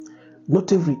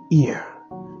Not every ear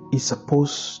is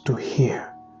supposed to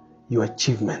hear your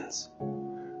achievements.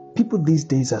 People these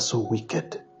days are so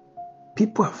wicked.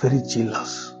 People are very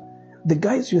jealous. The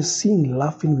guys you're seeing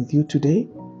laughing with you today,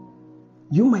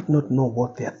 you might not know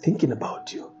what they are thinking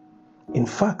about you. In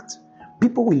fact,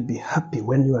 people will be happy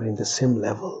when you are in the same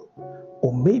level,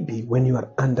 or maybe when you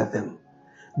are under them.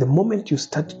 The moment you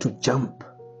start to jump,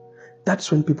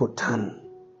 that's when people turn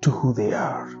to who they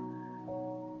are.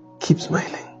 Keep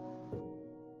smiling.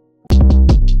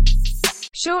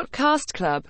 Shortcast Club.